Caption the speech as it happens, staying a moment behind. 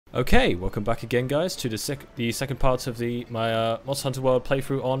Okay, welcome back again, guys, to the second part of my Monster Hunter World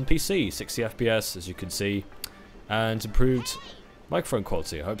playthrough on PC. 60 FPS, as you can see, and improved microphone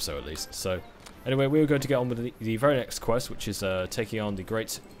quality. I hope so, at least. So, anyway, we were going to get on with the very next quest, which is taking on the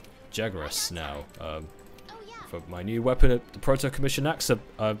great Jagras now. For my new weapon, the Proto Commission Axe,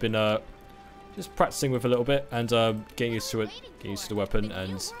 I've been just practicing with a little bit and getting used to it, getting used to the weapon,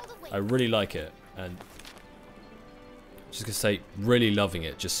 and I really like it. And just gonna say, really loving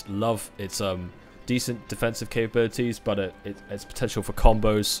it. Just love its decent defensive capabilities, but its potential for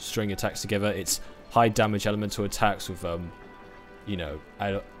combos, string attacks together. Its high damage elemental attacks with you know,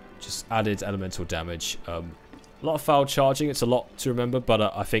 just added elemental damage. A lot of foul charging. It's a lot to remember, but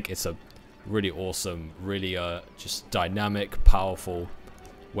I think it's a really awesome, really just dynamic, powerful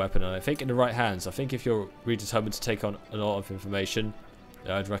weapon. And I think in the right hands, I think if you're really determined to take on a lot of information,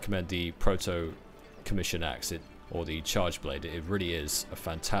 I'd recommend the Proto Commission Axe. Or the Charge Blade. It really is a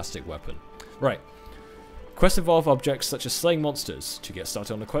fantastic weapon. Right. Quests involve objects such as slaying monsters. To get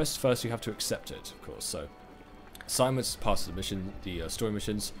started on the quest, first you have to accept it, of course. So, assignments is part of the mission, the story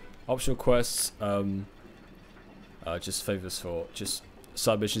missions. Optional quests, just favors for just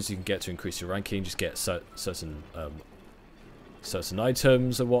side missions you can get to increase your ranking. Just get certain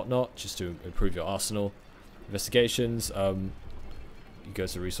items and whatnot, just to improve your arsenal. Investigations, you go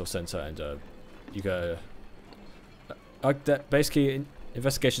to the resource center and you go. Basically,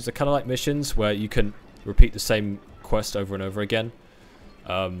 investigations are kind of like missions where you can repeat the same quest over and over again.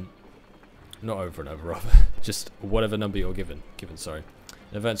 Not over and over, rather. Just whatever number you're given. Sorry.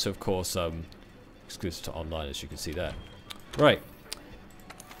 And events are, of course, exclusive to online, as you can see there. Right.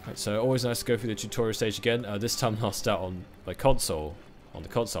 So always nice to go through the tutorial stage again. This time, last out on my console. On the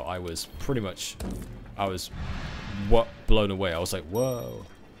console, I was blown away. I was like, whoa.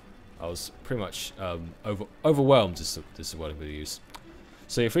 I was pretty much overwhelmed, this is what I'm going to use.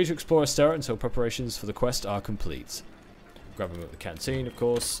 So you're free to explore Astera until preparations for the quest are complete. Grab them at the canteen, of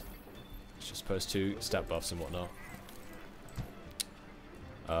course. It's just supposed to stat buffs and whatnot.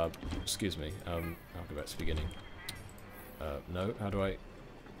 Excuse me, I'll go back to the beginning. No, how do I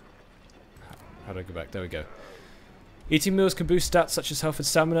go back? There we go. Eating meals can boost stats such as health and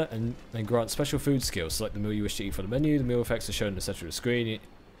stamina, and grant special food skills. Select the meal you wish to eat from the menu. The meal effects are shown in the center of the screen.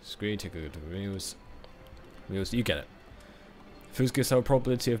 Take a look at the meals, you get it. Food skills have a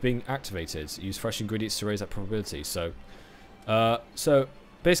probability of being activated. Use fresh ingredients to raise that probability. So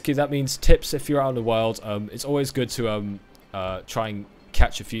basically that means tips if you're out in the wild. It's always good to try and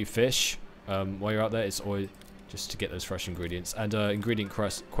catch a few fish while you're out there. It's always just to get those fresh ingredients, and ingredient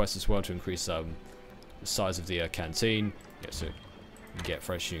quests as well to increase the size of the canteen. Yeah, so you can get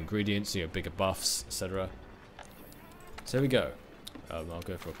fresh ingredients, you know, bigger buffs, etc. So here we go. I'll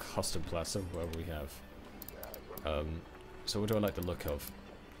go for a custom platter, whatever we have. So what do I like the look of?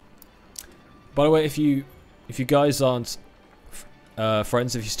 By the way, if you guys aren't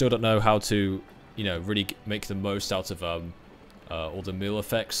friends, if you still don't know how to, you know, really make the most out of all the meal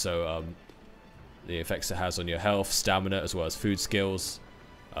effects, so the effects it has on your health, stamina, as well as food skills,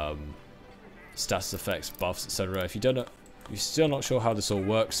 status effects, buffs, etc. If you don't know, if you're still not sure how this all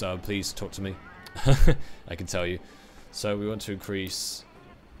works, please talk to me. I can tell you. So we want to increase.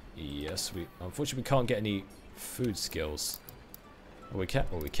 Yes, unfortunately we can't get any food skills. Well, we can,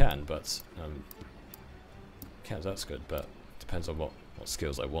 but that's good. But depends on what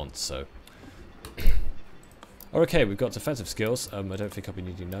skills I want. So okay, we've got defensive skills. I don't think I'll be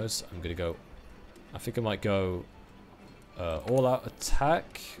needing those. I'm gonna go. I think I might go all-out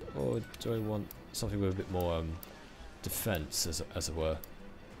attack, or do I want something with a bit more defense, as it were?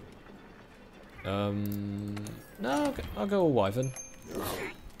 No, I'll go all Wyvern.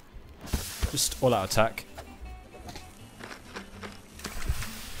 Just all-out attack.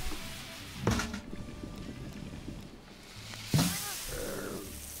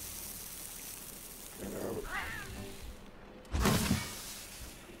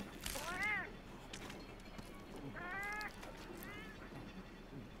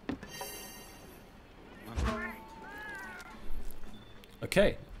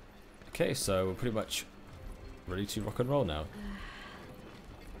 Okay, so we're pretty much ready to rock and roll now.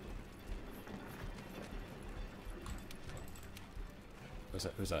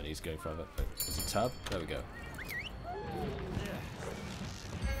 Where's that? He's going further. There's a tab. There we go.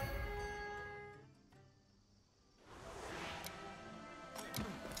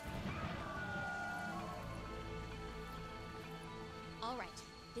 Alright,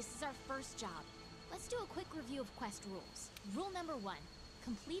 this is our first job. Let's do a quick review of quest rules. Rule number 1.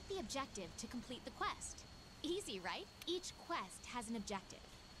 Complete the objective to complete the quest. Easy, right? Each quest has an objective.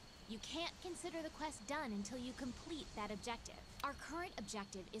 You can't consider the quest done until you complete that objective. Our current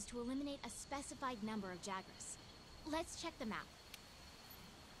objective is to eliminate a specified number of Jagras. Let's check the map.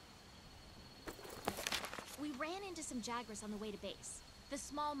 We ran into some Jagras on the way to base. The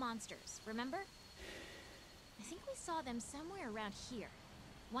small monsters, remember? I think we saw them somewhere around here.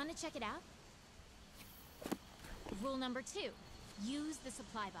 Want to check it out? Rule number 2. Use the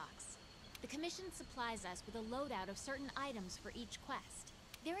supply box. The Commission supplies us with a loadout of certain items for each quest.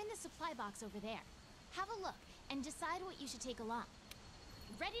 They're in the supply box over there. Have a look and decide what you should take along.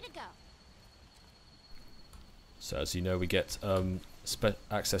 Ready to go. So as you know, we get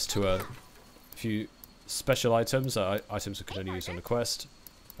access to a few special items, items we can only use on the quest.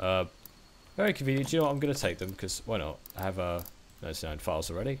 Very convenient. You know what, I'm going to take them, because why not? I have 99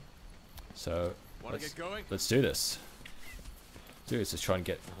 files already. So let's do this. Do this to try and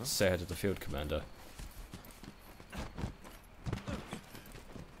stay ahead of the field commander.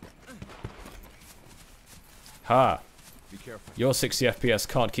 Ha! Be careful. Your 60 FPS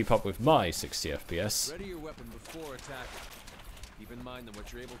can't keep up with my 60 FPS. Ready your weapon before attack. Keep in mind that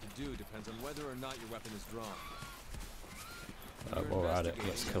what you're able to do depends on whether or not your weapon is drawn. While we're at it,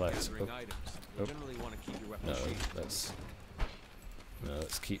 let's collect. Oh. Generally want to keep your weapon No, sheathed. let's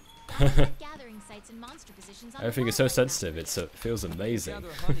keep. Gathering sites and monster positions on Everything the is so map right now. sensitive. It feels amazing.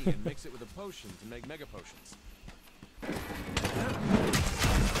 Gather honey and mix it with a potion to make mega potions.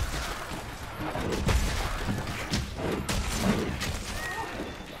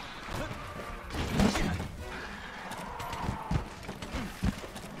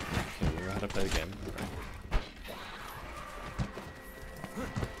 Okay, we know how to play the game.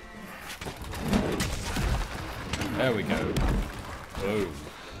 There we go. Boom.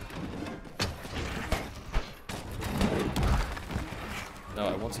 No,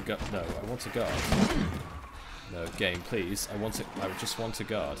 I want to go. No, I want to guard. No, game, please. I just want to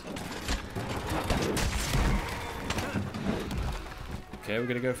guard. Okay, we're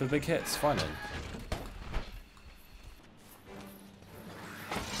gonna go for the big hits. Fine then.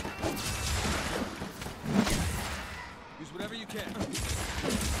 Use whatever you can.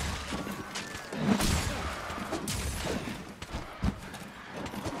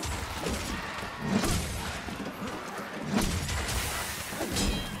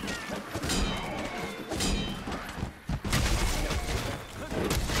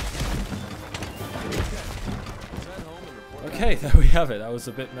 Okay, there we have it. That was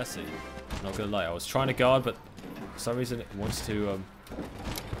a bit messy. Not gonna lie, I was trying to guard, but for some reason it wants to.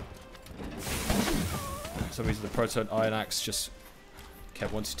 For some reason the Proton Iron Axe just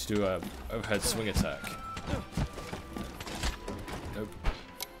kept wanting to do a overhead swing attack. Nope.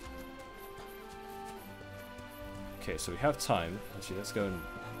 Okay, so we have time. Actually, let's go and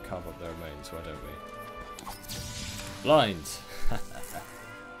carve up their remains. Why don't we? Blind.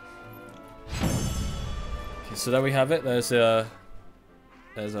 So there we have it. There's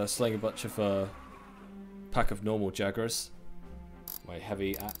slaying a bunch of pack of normal Jagras. My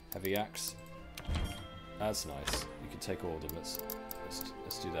heavy axe. That's nice. You can take all of them. Let's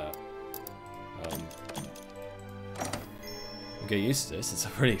do that. We'll get used to this. It's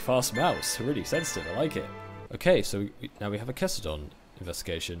a really fast mouse. Really sensitive. I like it. Okay, so now we have a Kestodon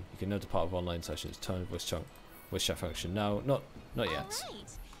investigation. You can now depart of online sessions. Turn voice chat function. No, not yet. All right.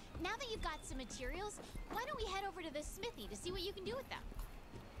 Now that you've got some materials, why don't we head over to the smithy to see what you can do with them?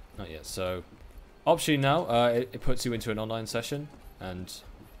 Not yet. So, option now, it puts you into an online session, and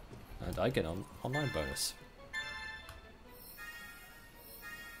I get an online bonus.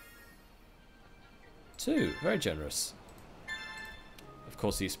 2, very generous. Of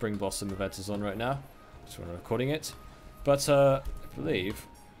course, the Spring Blossom event is on right now, just when I'm recording it. But I believe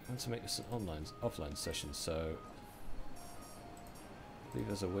I want to make this an offline session, so I believe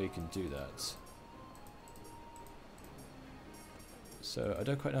there's a way you can do that. So I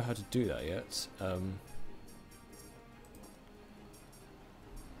don't quite know how to do that yet. Do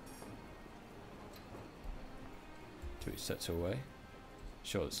we set to away?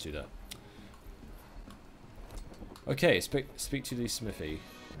 Sure, let's do that. Okay, speak to the smithy.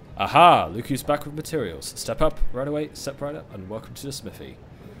 Aha! Luku's back with materials. Step up, right away, step right up, and welcome to the smithy.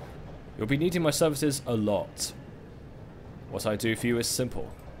 You'll be needing my services a lot. What I do for you is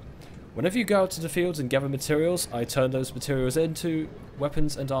simple. Whenever you go out to the fields and gather materials, I turn those materials into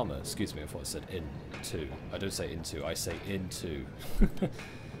weapons and armor. Excuse me, I thought I said into. I don't say into, I say into.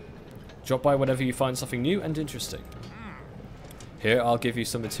 Drop by whenever you find something new and interesting. Here, I'll give you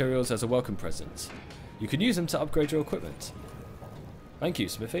some materials as a welcome present. You can use them to upgrade your equipment. Thank you,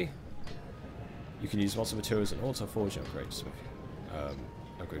 Smithy. You can use lots of materials and also forge upgrade Smithy.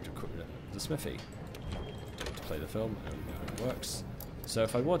 Upgrade your equipment at the Smithy. To play the film, and it works. So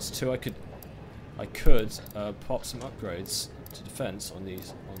if I wanted to, I could pop some upgrades to defense on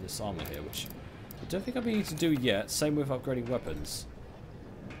this armor here, which I don't think I'll be needing to do yet. Same with upgrading weapons.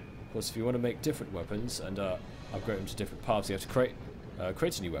 Of course, if you want to make different weapons and upgrade them to different paths, you have to create a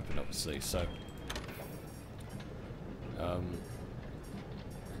new weapon, obviously. So, I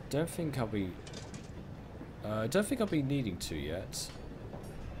don't think I'll be. I don't think I'll be needing to yet.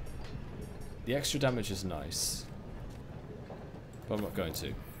 The extra damage is nice, but I'm not going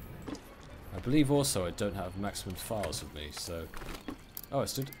to. I believe also I don't have maximum files with me, so. Oh, I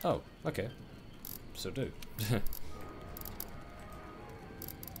still. Oh, okay. Still do.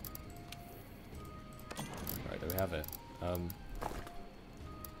 Right, there we have it.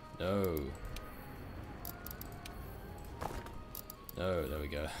 No. No, there we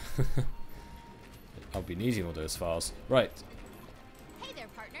go. I'll be needing all those files. Right. Hey there,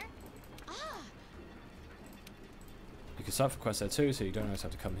 partner. You can sign for quests there too, so you don't always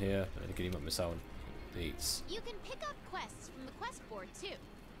have to come here. But again, you might miss out on these. You can pick up quests from the quest board too.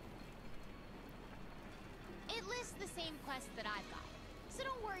 It lists the same quests that I've got, so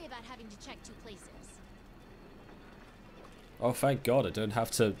don't worry about having to check 2 places. Oh, thank God! I don't have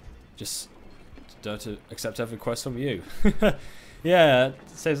to just don't have to accept every quest from you. Yeah, it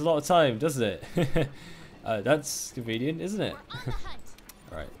saves a lot of time, doesn't it? That's convenient, isn't it? We're on the hunt.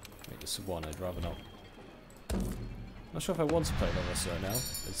 Alright, make this 1. I'd rather not. Not sure if I want to play Lawless right now,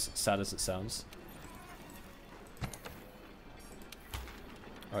 as sad as it sounds.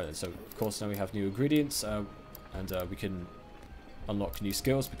 Alright then, so of course now we have new ingredients, and we can unlock new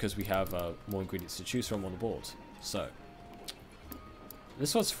skills because we have more ingredients to choose from on the board. So,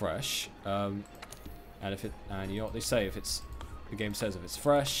 this one's fresh, and you know what they say, the game says if it's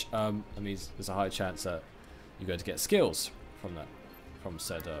fresh, that means there's a high chance that you're going to get skills from that, from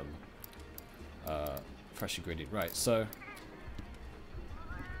said fresh ingredient. Right, so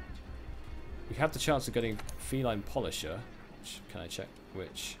we have the chance of getting feline polisher. Can I check what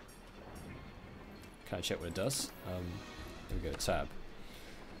it does? There we go, tab.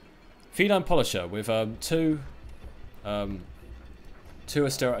 Feline polisher with two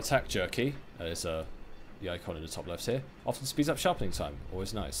Astera attack jerky. That is the icon in the top left here. Often speeds up sharpening time.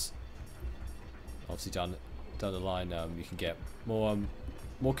 Always nice. Obviously down the line, you can get more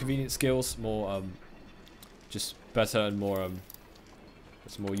convenient skills, more just better and more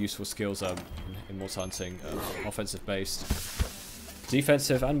useful skills in Monster Hunting, offensive based,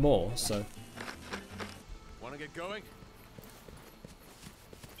 defensive, and more. So. Want to get going?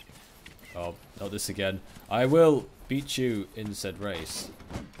 Oh, not this again. I will beat you in said race.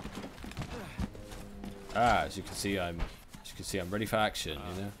 As you can see, I'm ready for action.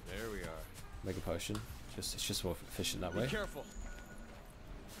 You know. There we are. Mega potion. It's just more efficient that way. Be careful.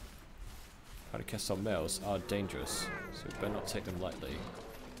 Podcasts on males are dangerous, so we better not take them lightly.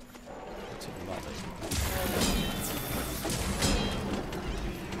 Take them lightly.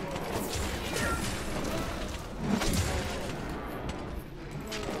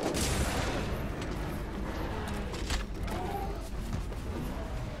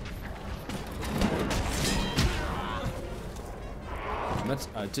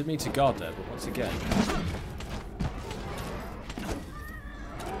 I did mean to guard there, but once again.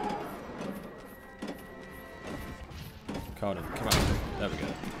 Conan, come on. There we go.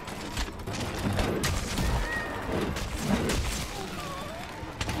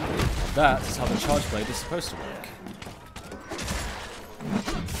 That is how the charge blade is supposed to work.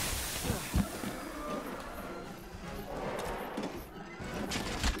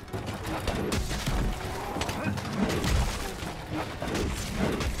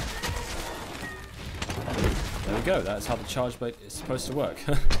 There we go, that's how the charge blade is supposed to work.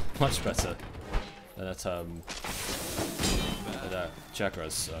 Much better than that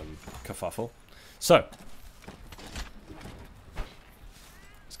Jagras kerfuffle. So,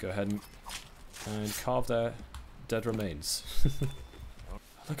 let's go ahead and carve their dead remains.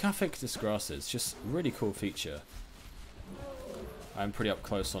 Look how thick this grass is, just a really cool feature. I'm pretty up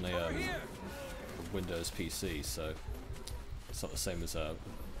close on a Windows PC, so it's not the same as a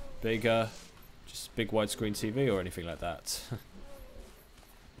big, just big widescreen TV or anything like that.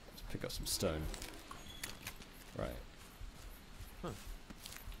 Let's pick up some stone. Right. Huh.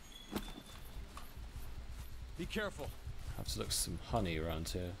 Be careful. Have to look for some honey around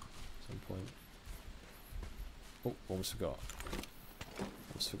here at some point. Oh, almost forgot.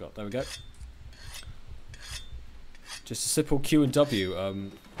 Almost forgot. There we go. Just a simple Q and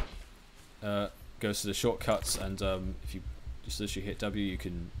W goes to the shortcuts, and if you just literally hit W, you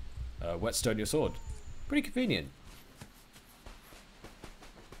can whetstone your sword. Pretty convenient.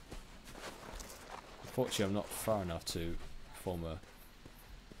 Unfortunately, I'm not far enough to perform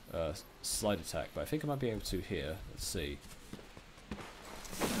a slide attack, but I think I might be able to here. Let's see.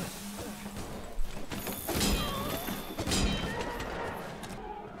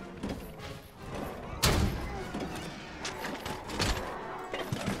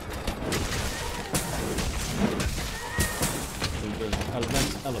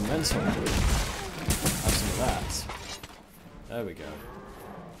 Elemental. Have some of that. There we go.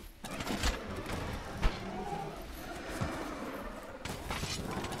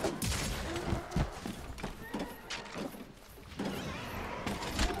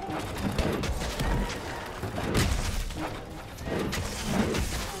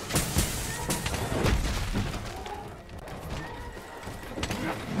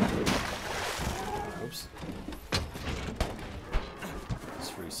 Oops. It's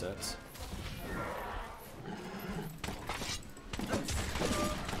 3 sets.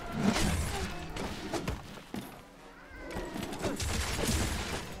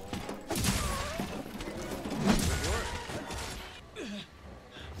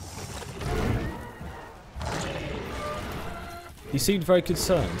 He seemed very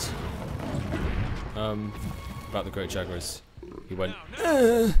concerned about the great Jagras. He went,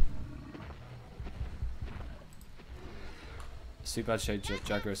 Super bad shade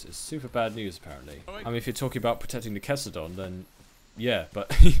Jagras is super bad news, apparently. I mean, if you're talking about protecting the Kessadon, then yeah, but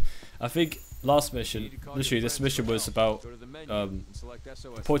I think last mission, literally this mission was about, the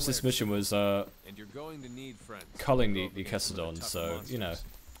point of this mission was culling the Kessadon, so, you know,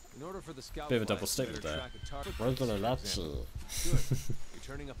 bit of a double statement there.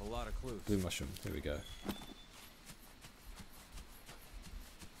 Blue mushroom, here we go.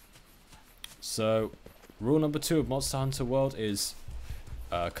 So, rule number 2 of Monster Hunter World is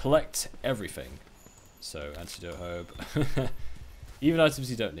collect everything. So, antidote herb. Even items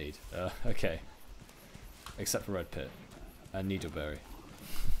you don't need. Okay. Except for red pit and needleberry.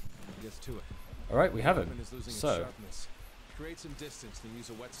 Alright, we have him. So, create some distance, then use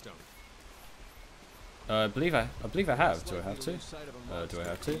a whetstone. I believe I have. Do I have to? Do I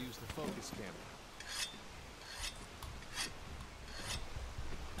have to?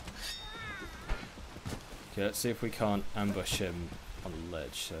 Okay, let's see if we can't ambush him on the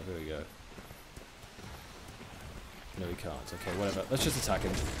ledge. So here we go. No, we can't. Okay, whatever. Let's just attack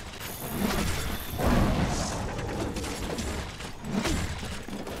him.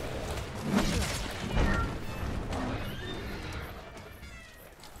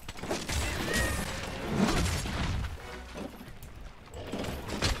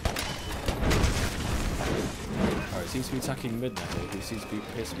 Alright, seems to be attacking mid now. He seems to be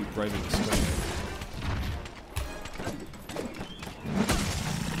appears to be braving the screen.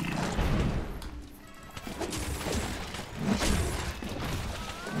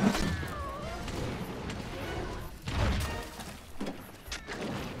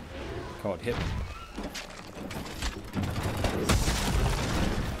 God, hit me.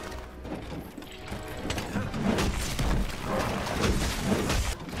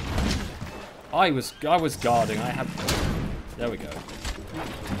 I was guarding. I had. There we go.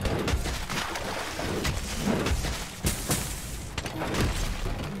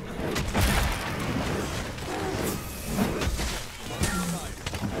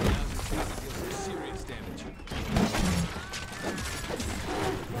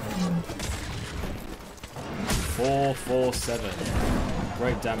 Four, 4, 7.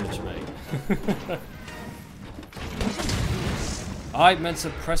 Great damage, mate. I meant to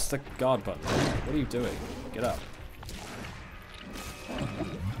press the guard button. What are you doing? Get up.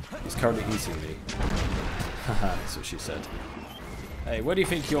 He's currently eating me. Haha, that's what she said. Hey, where do you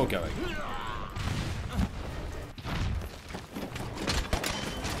think you're going?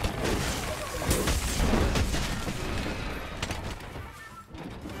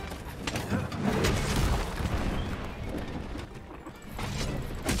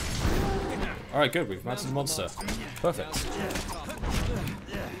 Alright, good, we've mounted a monster. Perfect.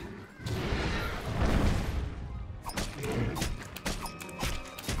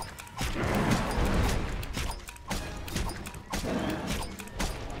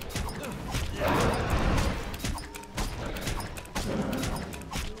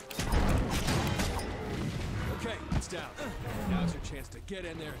 Okay, it's down. Now's your chance to get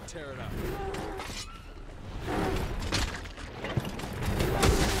in there and tear it up.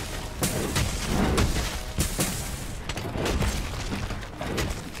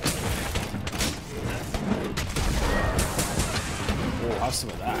 Have some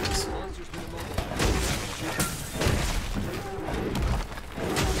of that.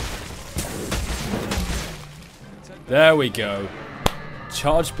 There we go.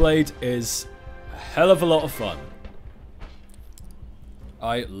 Charge Blade is a hell of a lot of fun.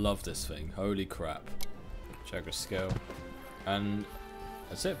 I love this thing. Holy crap. Jagras scale. And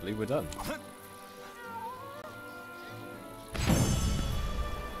that's it. I believe we're done.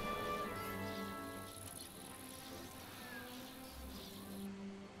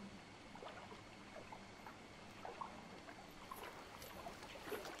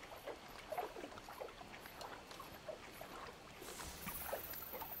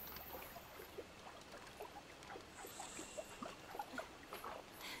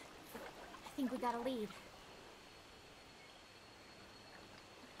 got a lead.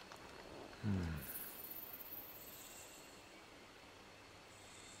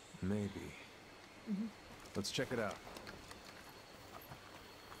 Maybe. Let's check it out.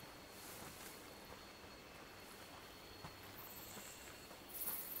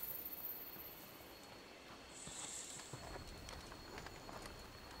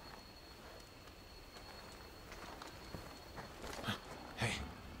 Hey.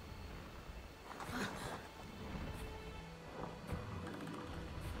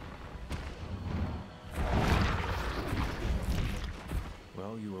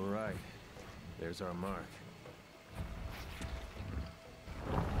 Well, you were right. There's our mark.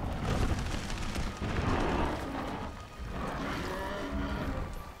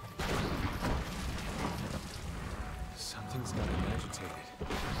 Something's got him agitated.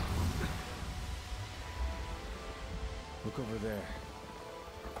 Look over there.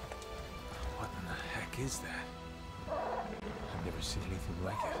 What in the heck is that? I've never seen anything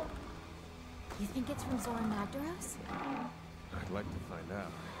like it. You think it's from Zoran Jagras? I'd like to find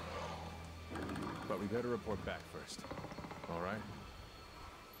out. But we better report back first. All right?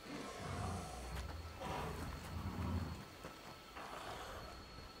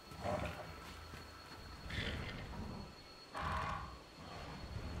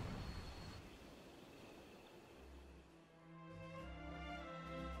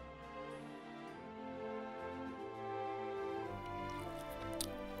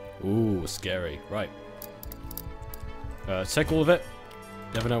 Ooh, scary. Right. Take all of it.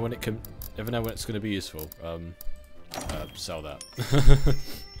 Never know when it can. Never know when it's going to be useful. Sell that.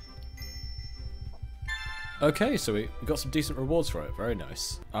 Okay, so we got some decent rewards for it. Very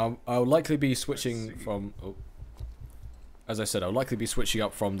nice. I'll likely be switching from. Oh, as I said, I'll likely be switching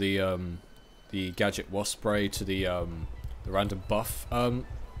up from the gadget wasp spray to the random buff.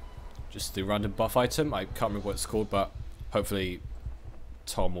 Just the random buff item. I can't remember what it's called, but hopefully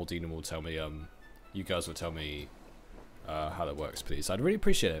Tom or Dina will tell me. You guys will tell me how that works, please. I'd really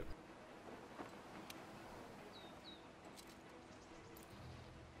appreciate it.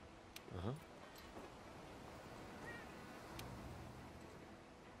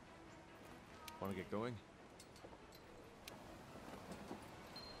 Want to get going?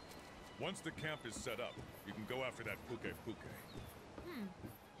 Once the camp is set up, you can go after that puke.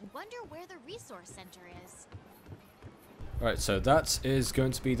 I wonder where the resource center is. Alright, so that is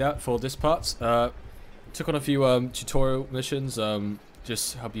going to be that for this part. Took on a few tutorial missions,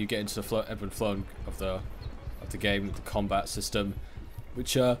 just help you get into the ebb and flow of the game with the combat system,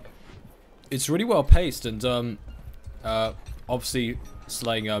 which it's really well paced, and obviously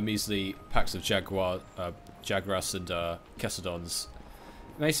slaying measly packs of Jagras and Kessadons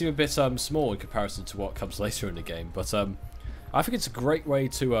may seem a bit small in comparison to what comes later in the game, but I think it's a great way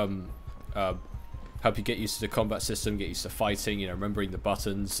to help you get used to the combat system, get used to fighting, you know, remembering the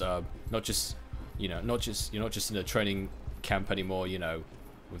buttons, not just you're not just in a training camp anymore, you know,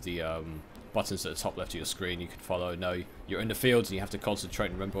 with the buttons at the top left of your screen you can follow. No, you're in the field and you have to concentrate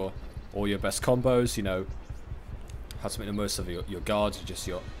and remember all your best combos, you know, how to make the most of your guards,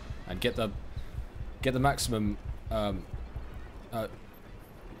 and get the maximum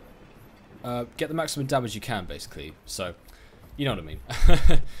get the maximum damage you can, basically. So, you know what I mean.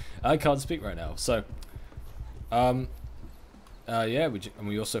 I can't speak right now. So, yeah,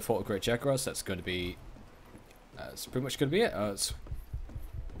 we also fought a great Jagras. That's going to be, that's pretty much going to be it.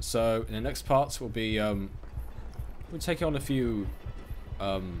 So in the next parts we'll be we'll take on a few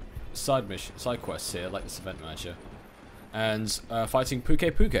side quests here, like this event manager, and fighting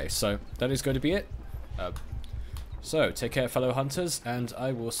Puke. So that is going to be it. So take care, fellow hunters, and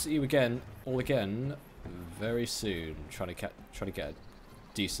I will see you all again very soon. Trying to get a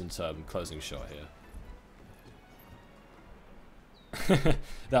decent closing shot here.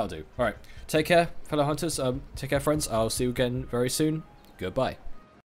 That'll do. Alright, take care, fellow hunters. Take care, friends. I'll see you again very soon. Goodbye.